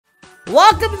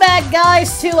Welcome back,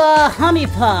 guys, to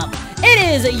Huniepop.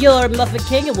 It is your Muffin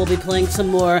King, and we'll be playing some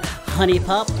more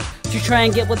Huniepop to try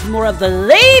and get with more of the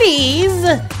ladies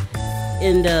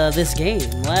in this game.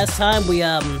 Last time we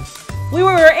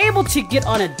were able to get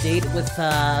on a date with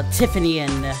Tiffany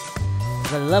and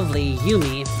the lovely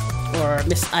Yumi, or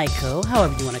Miss Aiko,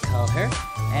 however you want to call her,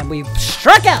 and we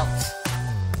struck out.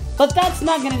 But that's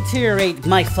not going to deteriorate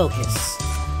my focus.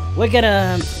 We're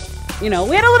gonna, we had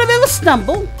a little bit of a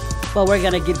stumble, but we're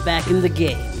gonna get back in the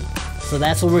game. So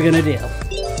that's what we're gonna do.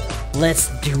 Let's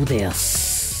do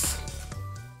this.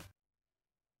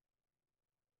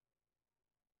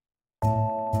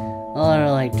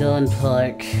 Alright, Dylan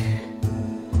Park.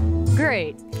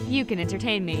 Great, you can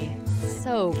entertain me.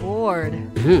 So bored.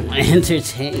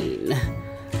 Entertain.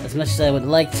 As much as I would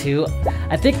like to.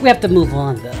 I think we have to move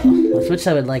on though. As much as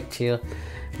I would like to.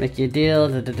 Make your deal.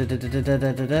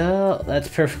 That's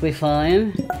perfectly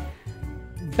fine.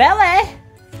 Beli!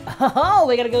 Oh,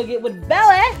 we gotta go get with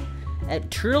Beli at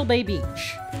Turtle Bay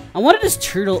Beach. I wonder does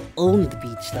Turtle own the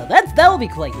beach though? That would be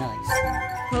quite nice.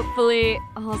 Hopefully,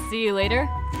 I'll see you later.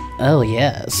 Oh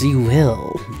yes, you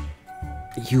will.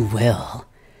 You will.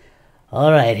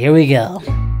 Alright, here we go.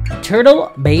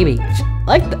 Turtle Bay Beach.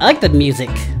 I like the music.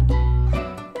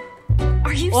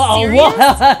 Are you serious?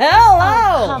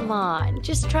 Hello! Oh, come on,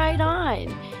 just try it on.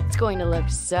 It's going to look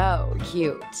so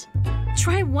cute.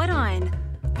 Try what on?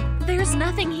 There's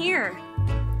nothing here.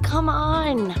 Come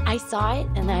on, I saw it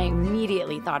and I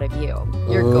immediately thought of you.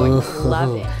 You're going to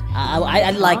love it.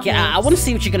 I'd like it. I want to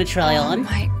see what you're gonna try on.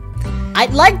 My...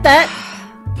 I'd like that.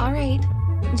 All right,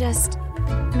 just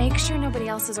make sure nobody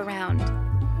else is around.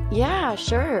 Yeah,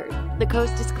 sure. The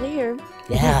coast is clear.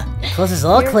 Yeah, the coast is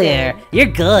all clear. Good. You're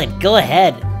good. Go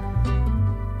ahead.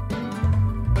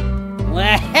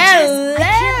 Well, hello. I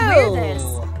can't wear this.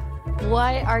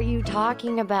 What are you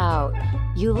talking about?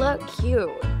 You look cute.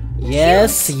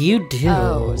 Yes, you do.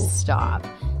 Oh, stop.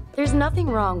 There's nothing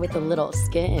wrong with a little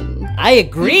skin. I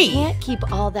agree. You can't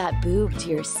keep all that boob to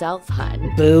yourself,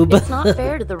 hun. Boob. It's not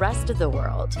fair to the rest of the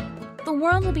world. The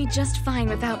world will be just fine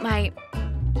without my...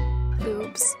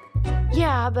 boobs.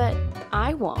 Yeah, but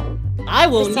I won't. I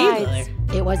won't Besides, either.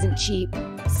 it wasn't cheap,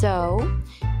 so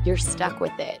you're stuck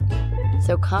with it.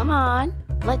 So come on,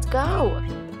 let's go.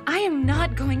 I am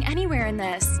not going anywhere in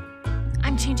this.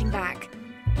 I'm changing back.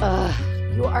 Ugh,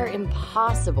 you are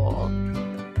impossible.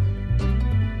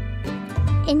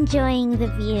 Enjoying the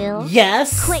view?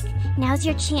 Yes. Quick, now's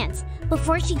your chance.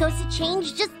 Before she goes to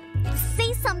change, just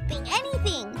say something,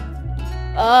 anything.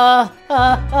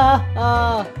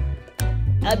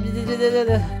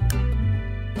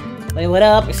 Wait, what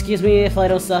up? Excuse me if I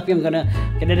don't stop you. I'm gonna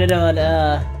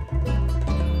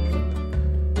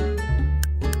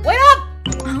Wait up!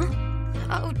 Huh?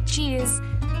 Oh, jeez.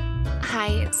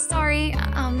 Hi, sorry,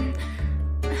 I'm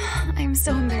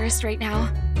so embarrassed right now.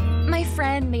 My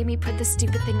friend made me put this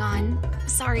stupid thing on.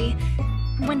 Sorry.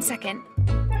 1 second.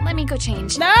 Let me go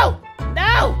change. No!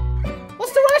 No!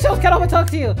 What's the rush? I was kind of want to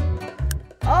talk to you.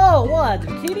 Oh, what? The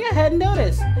bikini? I hadn't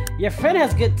noticed. Your friend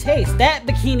has good taste. That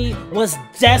bikini was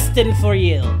destined for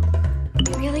you.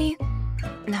 Really?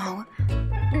 No.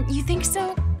 You think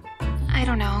so? I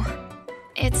don't know.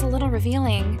 It's a little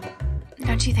revealing,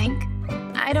 don't you think?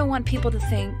 I don't want people to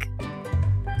think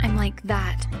I'm like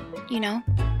that, you know?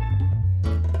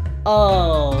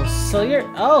 Oh, so you're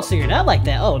not like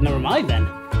that. Oh, never mind then.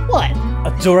 What?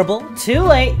 Adorable? Too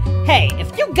late. Hey,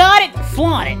 if you got it,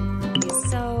 flaunt it.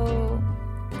 So,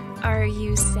 are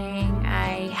you saying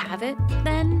I have it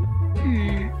then?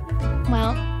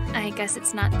 Well, I guess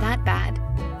it's not that bad.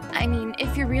 I mean,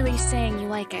 if you're really saying you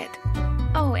like it.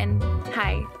 Oh, and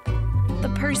hi. The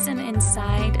person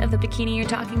inside of the bikini you're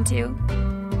talking to,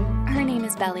 her name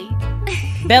is Beli.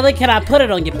 Beli, can I put it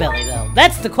on your belly, though?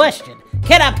 That's the question.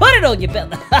 Can I put it on your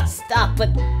belly? Stop it.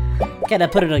 Can I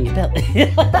put it on your belly?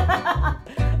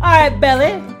 Alright,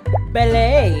 Beli.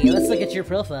 Beli, let's look at your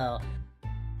profile.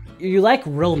 You like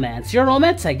romance. You're a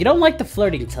romantic. You don't like the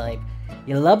flirting type.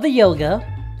 You love the yoga.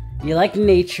 You like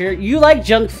nature. You like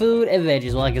junk food and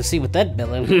veggies. Well, I can see with that,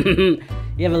 Beli.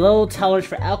 You have a low tolerance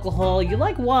for alcohol. You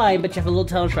like wine, but you have a low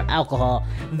tolerance for alcohol.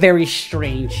 Very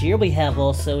strange. Here we have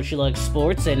also she likes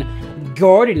sports and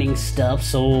gardening stuff.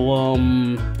 So,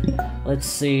 let's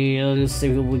see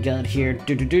what we got here.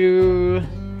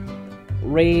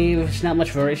 Rave. She's not much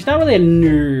of a rave. She's not really a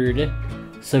nerd,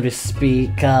 so to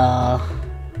speak.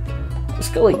 Let's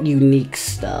go with unique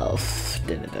stuff.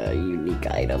 Unique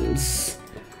items.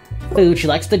 Food. She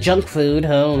likes the junk food.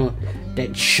 Oh,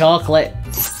 that chocolate.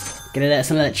 Get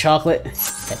some of that chocolate,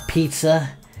 that pizza,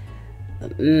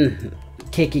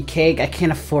 cakey cake. I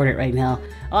can't afford it right now.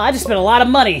 Oh, I just spent a lot of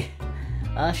money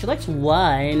She likes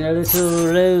wine, a little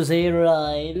rosé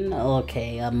wine.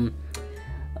 Okay,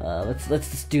 let's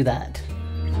just do that.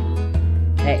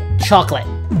 Hey, chocolate.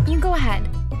 You go ahead.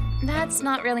 That's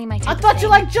not really my type I of thought you thing.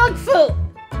 liked junk food!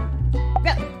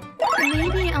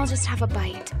 Maybe I'll just have a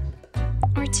bite.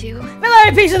 Or two. Let me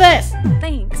a piece of this!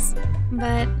 Thanks.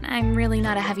 But I'm really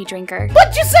not a heavy drinker.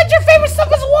 But you said your favorite stuff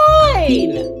was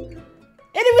wine!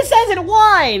 It even says it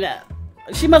wine!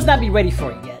 She must not be ready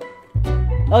for it yet.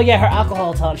 Oh yeah, her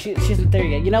alcohol talk. She isn't there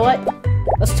yet. You know what?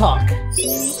 Let's talk.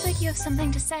 Seems like you have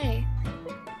something to say.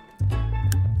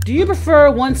 Do you prefer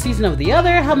one season over the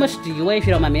other? How much do you weigh, if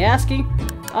you don't mind me asking?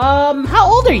 How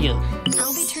old are you?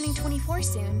 I'll be turning 24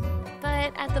 soon.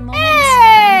 But at the moment,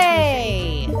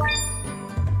 Hey!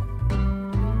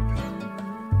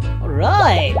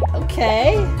 Alright,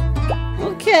 okay.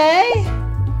 Okay.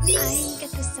 I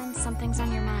get the sense something's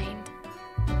on your mind.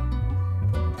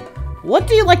 What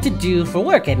do you like to do for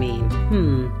work, I mean?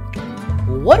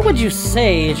 What would you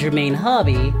say is your main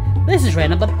hobby? This is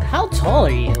random, but how tall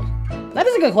are you? That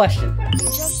is a good question.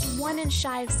 Just 1 inch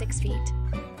shy of 6 feet.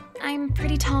 I'm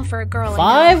pretty tall for a girl.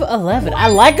 I know. 5'11". I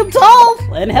like them tall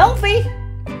and healthy.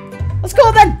 Let's go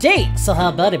on that date. So how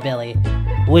about it, Beli?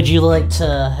 Would you like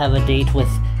to have a date with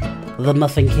the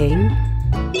Muffin King?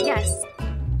 Yes,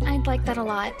 I'd like that a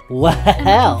lot. I'm Wow.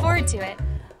 looking forward to it.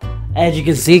 As you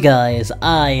can see, guys,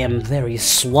 I am very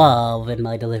suave in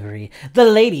my delivery. The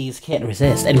ladies can't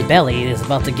resist, and Beli is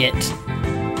about to get...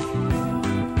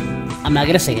 I'm not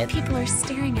gonna say it. People are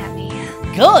staring at me.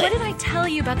 Good! What did I tell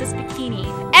you about this bikini?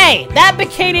 Hey, that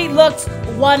bikini looks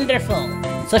wonderful.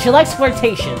 So she likes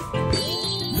flirtation.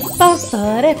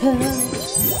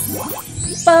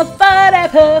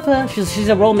 She's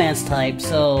a romance type,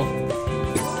 so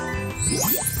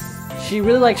she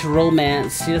really likes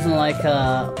romance. She doesn't like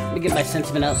let me get my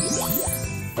sentiment up.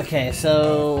 Okay,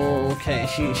 so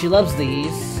she loves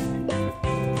these.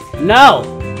 No!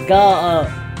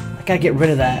 I gotta get rid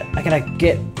of that. I gotta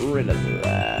get rid of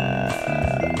that.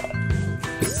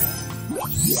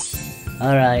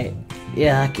 Alright.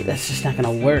 Yeah, that's just not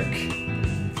gonna work.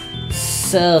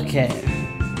 So, okay.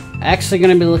 Actually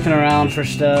gonna be looking around for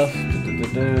stuff.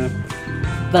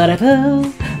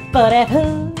 Ba-da-poo,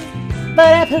 ba-da-poo,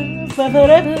 ba-da-poo,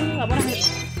 ba-da-poo. I wanna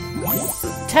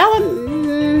have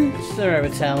talent. She's alright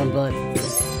with talent, but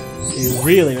she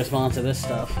really responds to this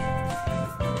stuff.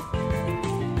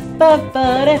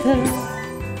 Ba-ba-da-poo.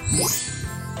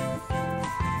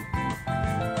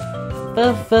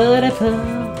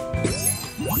 Ba-ba-da-poo.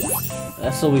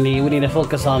 That's what we need. We need to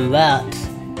focus on that.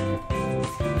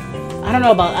 I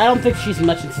don't think she's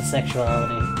much into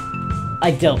sexuality.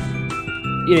 I don't.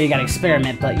 You know, you gotta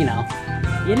experiment, but you know.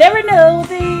 You never know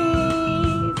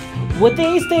these. With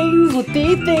these things,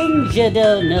 you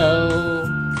don't know.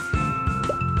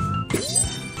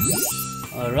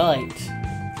 Alright.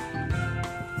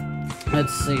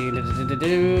 Let's see.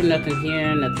 Nothing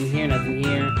here, nothing here, nothing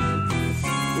here.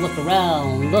 Look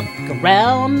around, look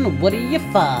around. What do you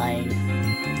find?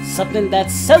 Something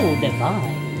that's so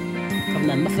divine. From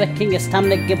the Muffin King, it's time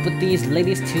to get with these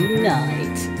ladies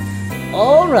tonight.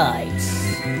 Alright.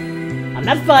 I'm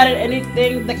not finding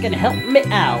anything that can help me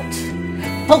out.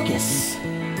 Focus.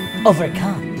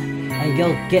 Overcome. And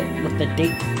you'll get with the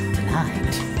date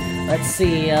tonight. Let's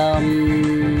see,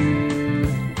 I'm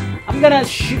gonna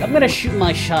shoot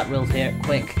my shot real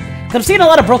quick. Cause I'm seeing a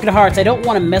lot of broken hearts. I don't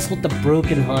want to mess with the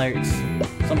broken hearts.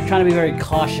 So I'm trying to be very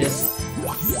cautious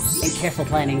and careful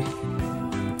planning.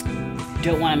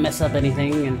 Don't want to mess up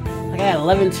anything, and I got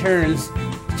 11 turns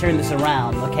to turn this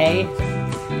around, okay?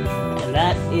 And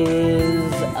that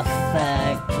is a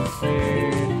fact.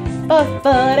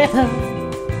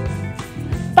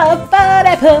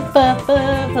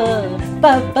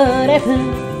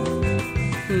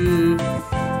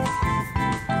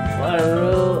 What a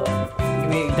rule. Give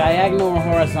me diagonal or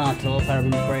horizontal, if I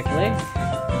remember correctly.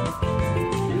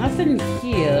 Nothing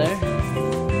here.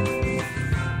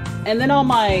 And then all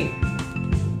my...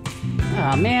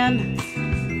 Oh man,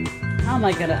 how am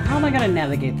I gonna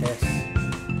navigate this?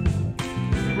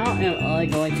 How am I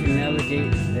going to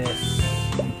navigate this?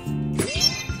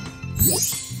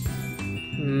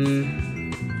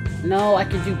 No, I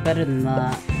can do better than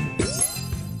that.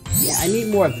 Yeah, I need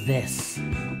more of this.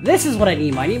 This is what I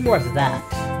need. I need more of that.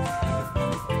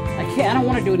 I don't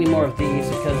want to do any more of these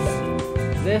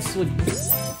because this would,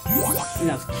 you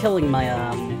know, it's killing my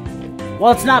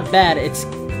well, it's not bad. It's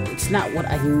not what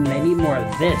I need. I need more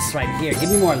of this right here. Give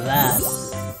me more of that.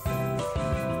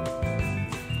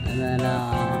 And then,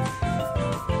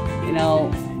 you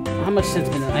know, how much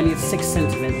sentiment? I need 6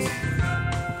 sentiments.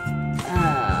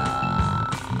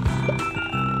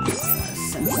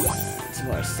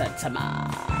 More sentiment.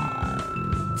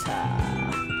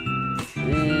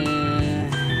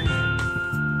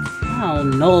 I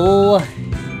don't know.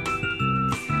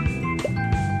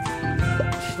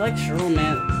 She likes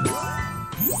romance.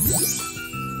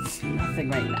 It's nothing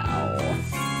right now.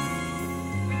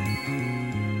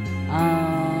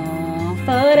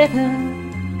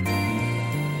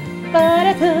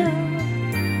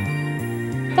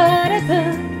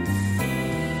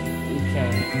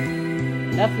 Okay.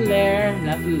 Nothing there,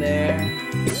 nothing there.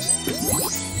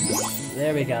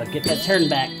 There we go. Get that turn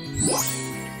back.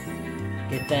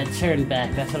 Get that turn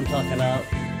back. That's what I'm talking about.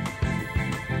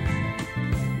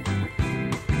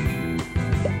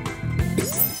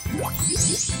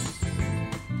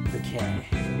 Okay.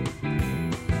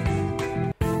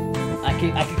 I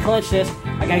can clutch this.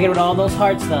 I gotta get rid of all those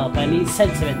hearts though. But I need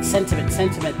sentiment. Let's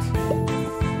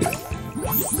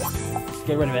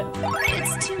get rid of it.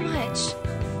 It's too much.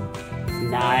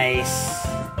 Nice.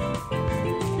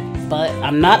 But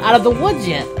I'm not out of the woods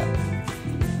yet.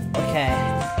 Okay.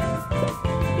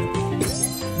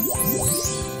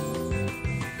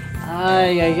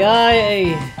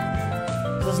 Ay.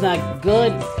 This is not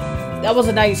good. That was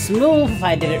a nice move if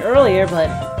I did it earlier, but...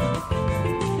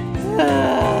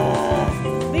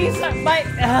 these are my...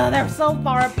 they're so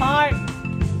far apart.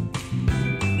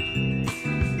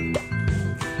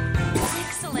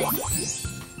 Excellent.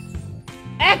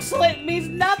 Excellent means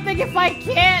nothing if I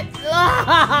can't.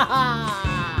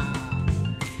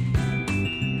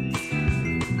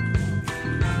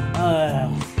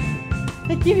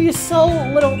 They give you so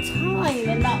little time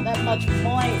and not that much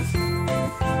points.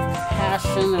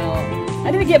 Passion.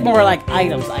 I need to get more like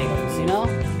items, you know?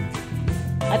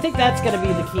 I think that's gonna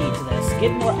be the key to this.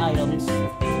 Get more items and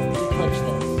clutch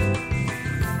this.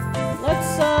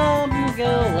 Let's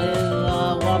go with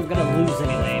well, I'm gonna lose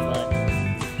anyway, but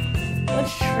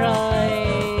let's try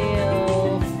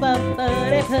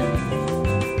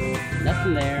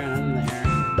nothing there, nothing there.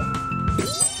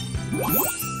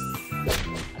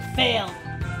 I failed!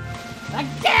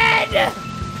 Again!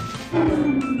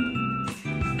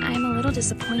 I'm a little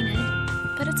disappointed,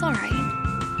 but it's alright.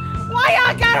 Why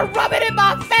I gotta rub it in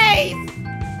my face?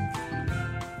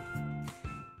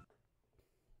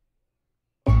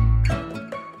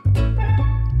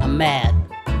 I'm mad.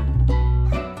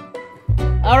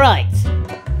 Alright.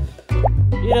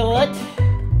 You know what?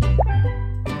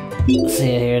 Let's see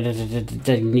here.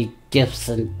 The unique gifts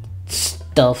and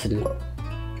stuff and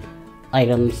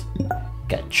items.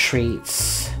 Got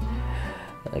treats.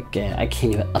 Again, I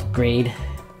can't even upgrade.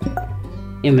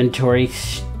 Inventory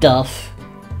stuff.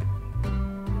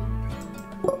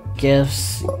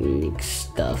 Gifts, unique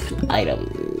stuff, and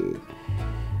item.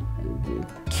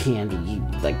 Candy,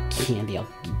 like candy, I'll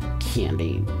get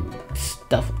candy.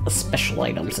 Stuff, special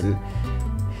items, and...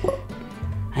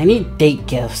 I need date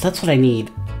gifts, that's what I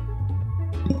need.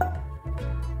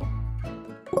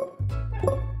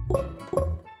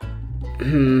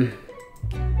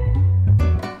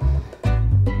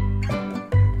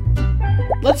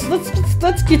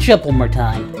 Let's get you up one more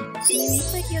time. You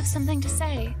look like you have something to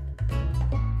say.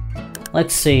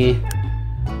 Let's see.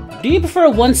 Do you prefer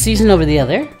one season over the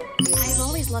other? I've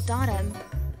always loved autumn.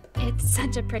 It's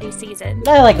such a pretty season.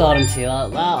 I like autumn too.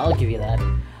 I'll give you that.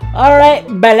 Alright,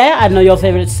 Beli, I know your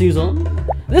favorite season.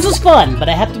 This was fun, but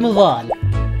I have to move on.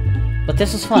 But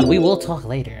this was fun. We will talk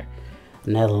later.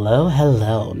 And hello.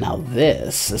 Now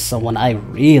this is someone I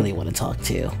really want to talk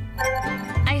to.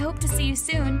 I hope to see you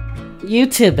soon. You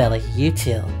too, Beli. You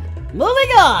too.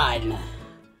 Moving on!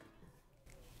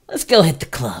 Let's go hit the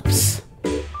clubs.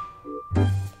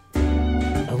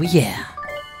 Oh yeah.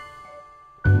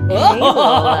 Hey,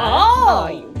 Lola. Oh,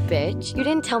 you bitch. You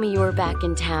didn't tell me you were back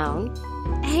in town.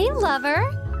 Hey, lover.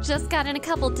 Just got in a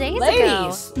couple days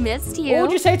Ladies. ago. Missed you. What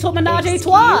would you say to a menage a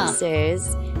trois?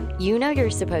 Excuses. You know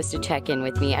you're supposed to check in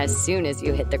with me as soon as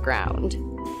you hit the ground.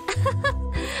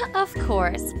 Of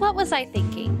course. What was I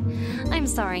thinking? I'm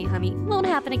sorry, honey. Won't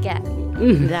happen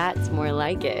again. That's more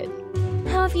like it.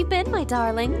 How have you been, my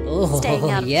darling? Oh, Staying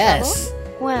out of yes.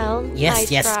 trouble? Well, Yes,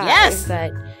 I yes, try, yes.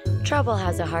 but trouble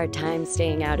has a hard time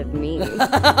staying out of me.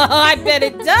 I bet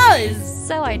it does.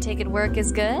 So I take it work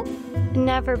is good?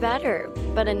 Never better,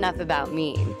 but enough about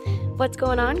me. What's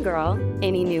going on, girl?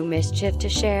 Any new mischief to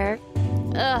share?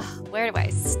 Ugh, where do I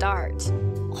start?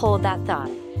 Hold that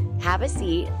thought. Have a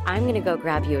seat. I'm gonna go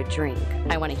grab you a drink.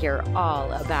 I want to hear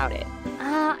all about it.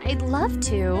 I'd love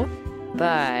to.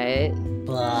 But...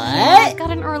 I've got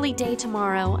an early day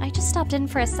tomorrow. I just stopped in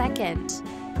for a second.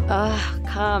 Ugh,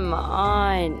 come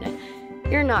on.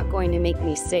 You're not going to make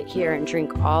me sit here and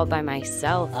drink all by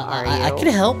myself, are you? I can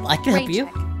help. I can help Great you.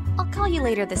 check. I'll call you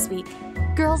later this week.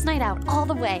 Girls' night out all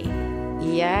the way.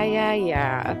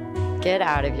 Yeah. Get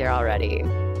out of here already.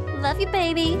 Love you,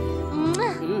 baby.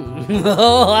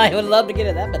 Oh, I would love to get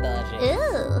at that menage.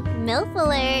 Ooh, MILF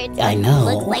alert. I know.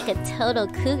 Looks like a total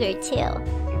cougar, too.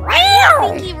 I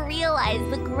don't think you realize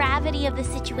the gravity of the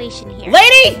situation here.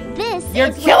 Lady! This You're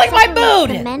is what killing my separates mood!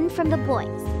 the men from the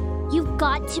boys. You've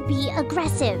got to be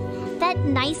aggressive. That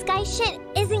nice guy shit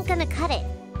isn't gonna cut it.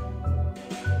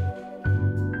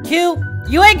 Q,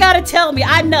 you ain't gotta tell me.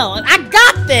 I know. I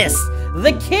got this.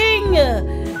 The king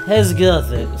has got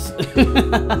this.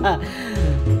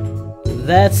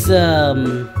 That's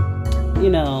you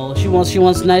know, she wants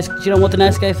nice. She don't want the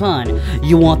nice guy fine.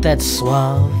 You want that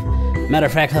suave. Matter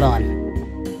of fact, hold on.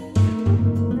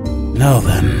 Now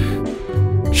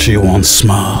then, she wants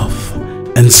suave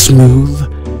and smooth.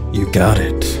 You got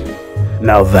it.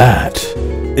 Now that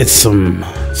it's some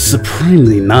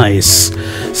supremely nice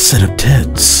set of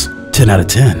tits. 10 out of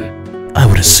 10, I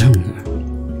would assume.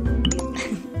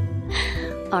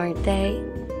 Aren't they?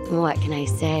 What can I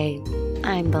say?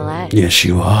 I'm blessed. Yes,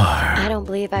 you are. I don't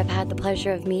believe I've had the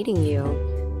pleasure of meeting you.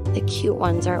 The cute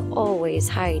ones are always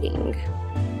hiding.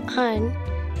 Hun,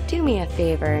 do me a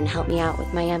favor and help me out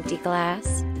with my empty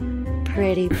glass.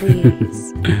 Pretty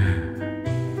please.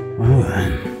 Well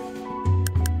then.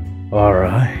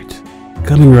 Alright.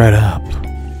 Coming right up.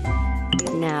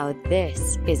 Now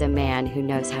this is a man who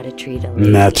knows how to treat a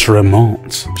lady.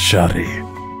 Naturellement, Shari.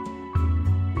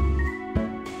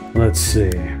 Let's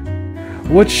see.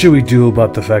 What should we do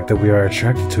about the fact that we are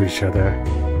attracted to each other?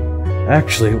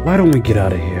 Actually, why don't we get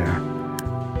out of here?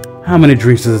 How many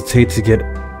drinks does it take to get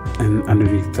in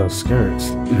underneath those skirts?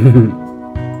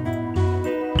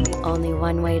 Only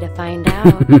one way to find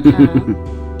out,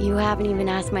 huh? You haven't even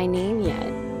asked my name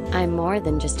yet. I'm more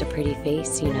than just a pretty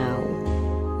face, you know.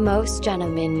 Most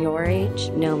gentlemen your age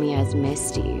know me as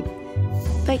Misty,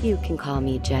 but you can call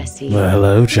me Jessie. Well,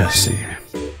 hello, Jessie.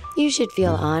 You should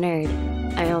feel honored.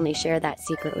 I only share that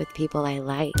secret with people I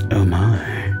like. Oh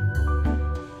my.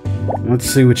 Let's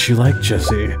see what you like,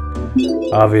 Jessie.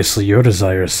 Obviously, your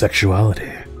desire is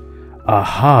sexuality. A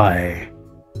high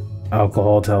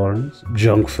alcohol tolerance,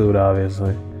 junk food,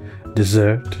 obviously,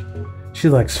 dessert. She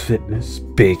likes fitness,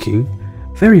 baking,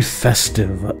 very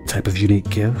festive type of unique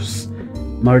gifts,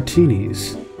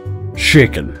 martinis,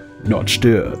 shaken, not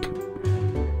stirred.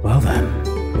 Well then,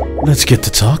 let's get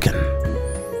to talking.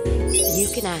 You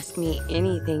can ask me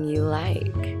anything you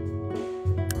like.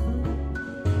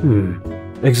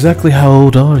 Exactly how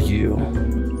old are you?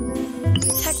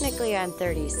 Technically, I'm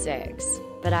 36,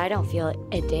 but I don't feel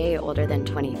a day older than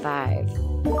 25.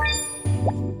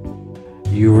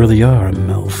 You really are a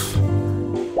MILF.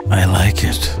 I like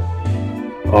it.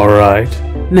 Alright,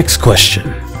 next question.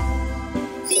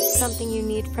 Something you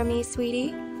need from me,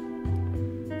 sweetie?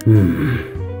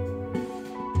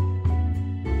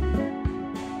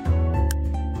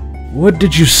 What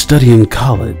did you study in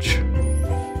college?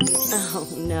 Oh,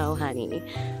 no, honey.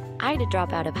 I had to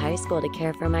drop out of high school to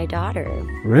care for my daughter.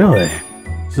 Really?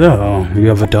 So, you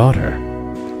have a daughter.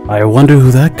 I wonder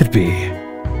who that could be.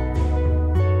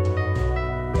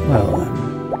 Well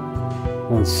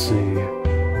then, let's see.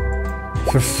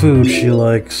 For food, she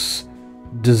likes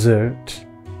dessert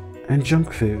and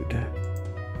junk food.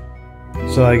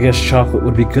 So I guess chocolate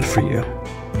would be good for you.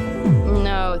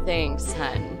 No, thanks,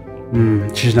 hun.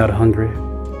 She's not hungry.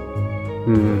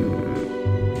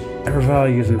 Her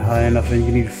value isn't high enough and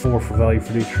you need 4 for value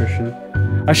for nutrition.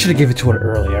 I should have given it to her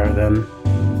earlier then.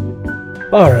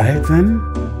 Alright then.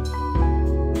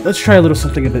 Let's try a little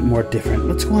something a bit more different.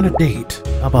 Let's go on a date.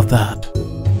 How about that?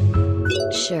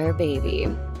 Sure, baby.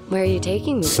 Where are you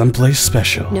taking me? Someplace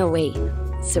special. No, wait.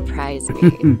 Surprise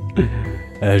me.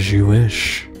 As you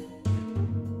wish.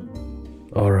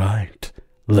 Alright.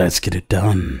 Let's get it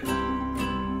done.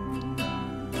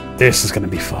 This is gonna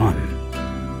be fun.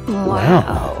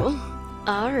 Wow.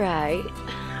 Alright.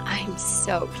 I'm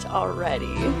soaked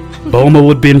already. Boma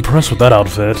would be impressed with that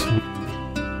outfit.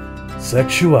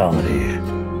 Sexuality.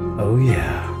 Oh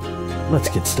yeah. Let's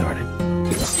get started.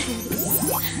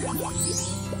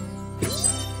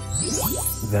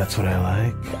 That's what I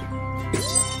like.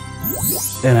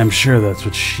 And I'm sure that's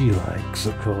what she likes,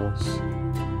 of course.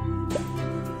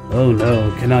 Oh no,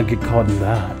 cannot get caught in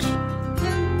that.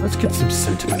 Let's get some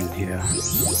sentiment in here.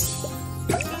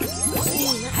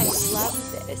 I love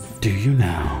this. Do you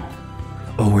now?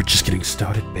 Oh, we're just getting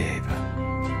started, babe.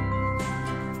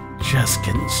 Just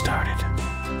getting started.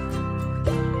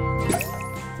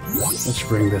 Let's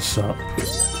bring this up.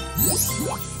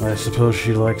 I suppose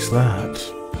she likes that.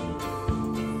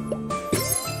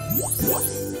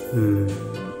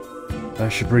 I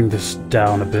should bring this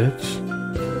down a bit.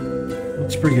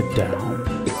 Let's bring it down.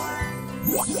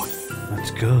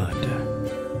 good.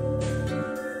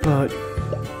 But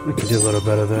we can do a little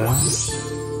better there.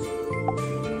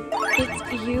 It's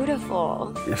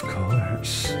beautiful. Of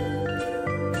course.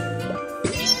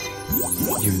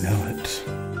 You know it.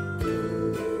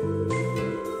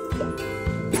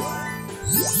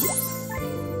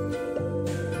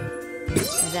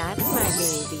 That's my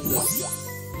baby.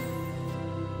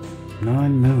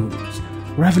 9 moves.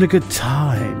 We're having a good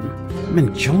time. I'm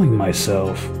enjoying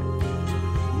myself.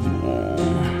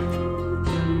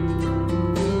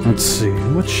 Let's see,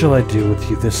 what shall I do with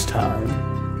you this time?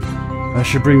 I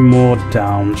should bring more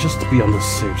down, just to be on the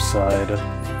safe side.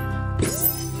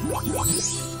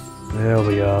 There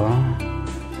we are.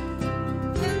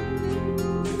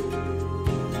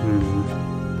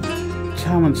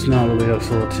 Talent's not really a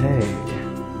forte.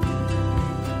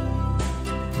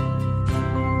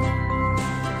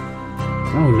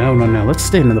 Oh, no, no, no. Let's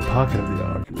stay in the pocket of the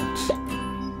argument.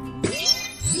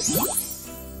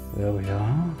 There we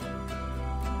are.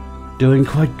 Doing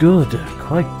quite good.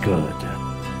 Quite good.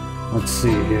 Let's see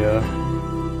here.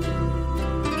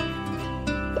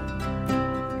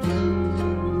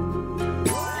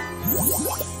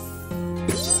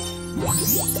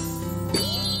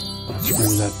 Let's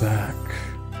bring that back.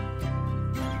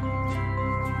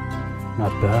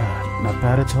 Not bad. Not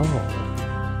bad at all.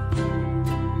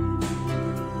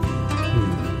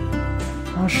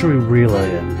 How should we relay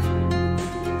it?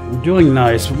 We're doing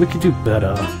nice, but we could do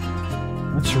better.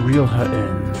 Let's reel her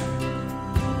in.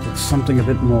 With something a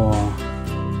bit more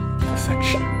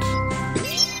affectionate.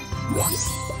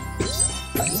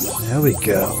 There we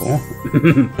go.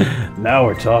 Now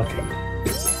we're talking.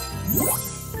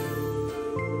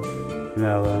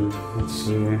 Now then, let's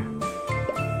see.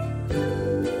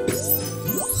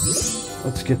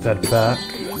 Let's get that back.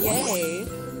 Yay!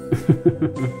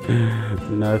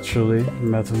 Naturally,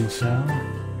 mademoiselle.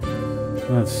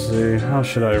 Let's see, how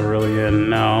should I reel you in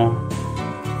now?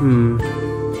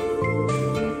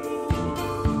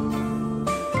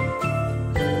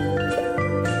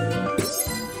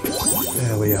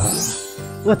 There we are.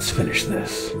 Let's finish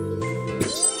this.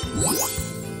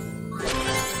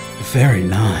 Very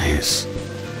nice.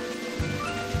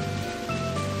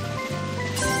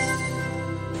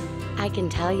 I can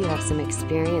tell you have some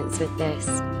experience with this,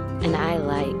 and I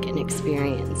like an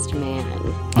experienced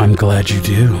man. I'm glad you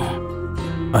do.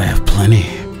 I have plenty.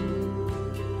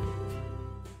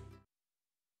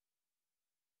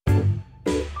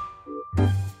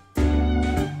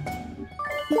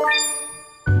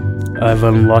 I've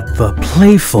unlocked the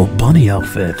playful bunny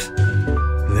outfit.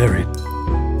 Very,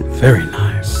 very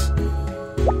nice.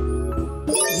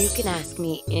 You can ask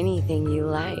me anything you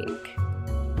like.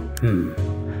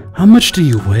 How much do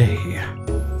you weigh?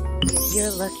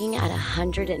 You're looking at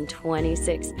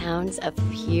 126 pounds of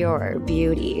pure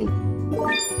beauty.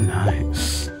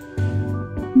 Nice.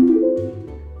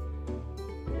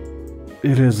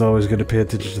 It is always good to pay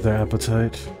attention to their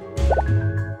appetite.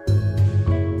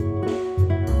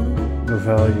 The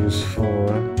values for...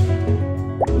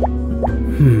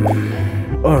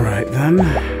 Alright then.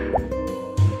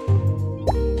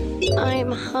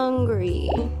 I'm hungry.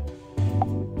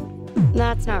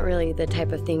 That's not really the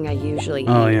type of thing I usually eat.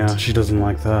 Oh yeah, she doesn't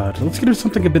like that. Let's get her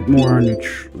something a bit more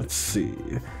let's see.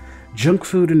 Junk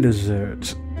food and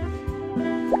dessert.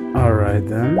 Alright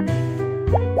then.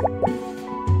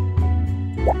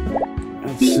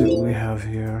 Let's see what we have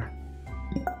here.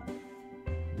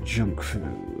 Junk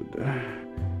food.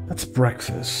 That's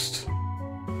breakfast.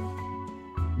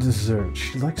 Dessert.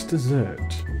 She likes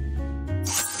dessert.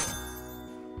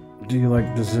 Do you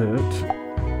like dessert?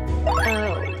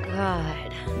 Oh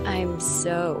God, I'm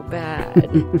so bad.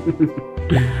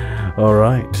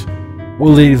 Alright.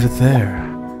 We'll leave it there.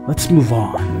 Let's move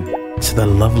on to the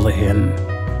lovely and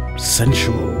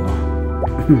sensual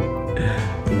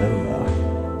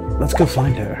Lola. Let's go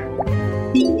find her.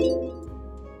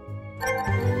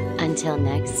 Until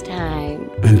next time.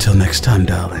 Until next time,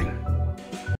 darling.